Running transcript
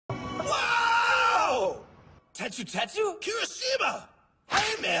Tetsu Tetsu? Kirishima!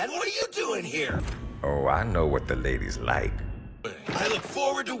 Hey man, what are you doing here? Oh, I know what the ladies like. I look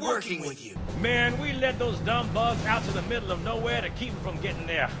forward to working with you. Man, we let those dumb bugs out to the middle of nowhere to keep them from getting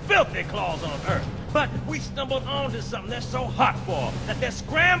their filthy claws on Earth. But we stumbled onto something they're so hot for that they're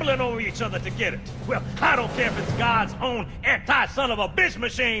scrambling over each other to get it. Well, I don't care if it's God's own anti-son-of-a-bitch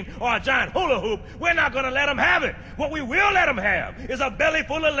machine or a giant hula hoop. We're not gonna let them have it. What we will let them have is a belly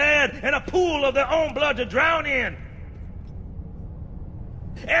full of lead and a pool of their own blood to drown in.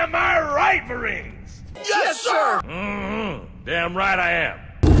 Am I right, Marines? Yes, sir! Mm-hmm. Damn right I am.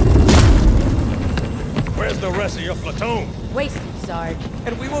 Where's the rest of your platoon? Wasted, Sarge.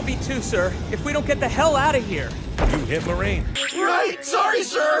 And we will be too, sir, if we don't get the hell out of here. You hit, Marine? Right! Sorry,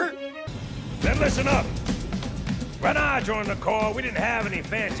 sir! Then listen up. When I joined the Corps, we didn't have any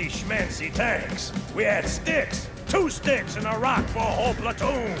fancy schmancy tanks. We had sticks. 2 sticks and a rock for a whole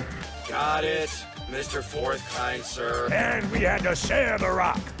platoon. Got it, Mr. Fourth Kind, sir. And we had to share the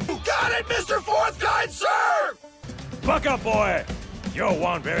rock. You got it, Mr. Fourth Kind, sir! Buck up, boy. You're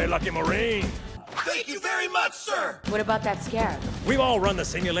one very lucky Marine. Thank you very much, sir! What about that scarab? We've all run the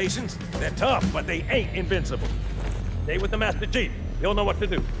simulations. They're tough, but they ain't invincible. Stay with the Master Chief. He'll know what to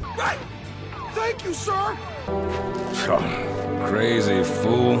do. Right! Thank you, sir! Oh, crazy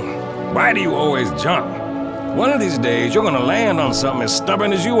fool. Why do you always jump? One of these days, you're gonna land on something as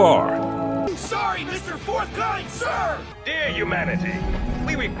stubborn as you are. Sorry, Mr. Fourth Kind, sir! Dear humanity,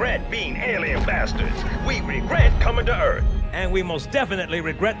 we regret being alien bastards. We regret coming to Earth. And we most definitely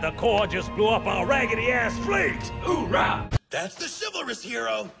regret the Corps just blew up our raggedy-ass fleet. Hoorah! That's the chivalrous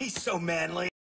hero. He's so manly.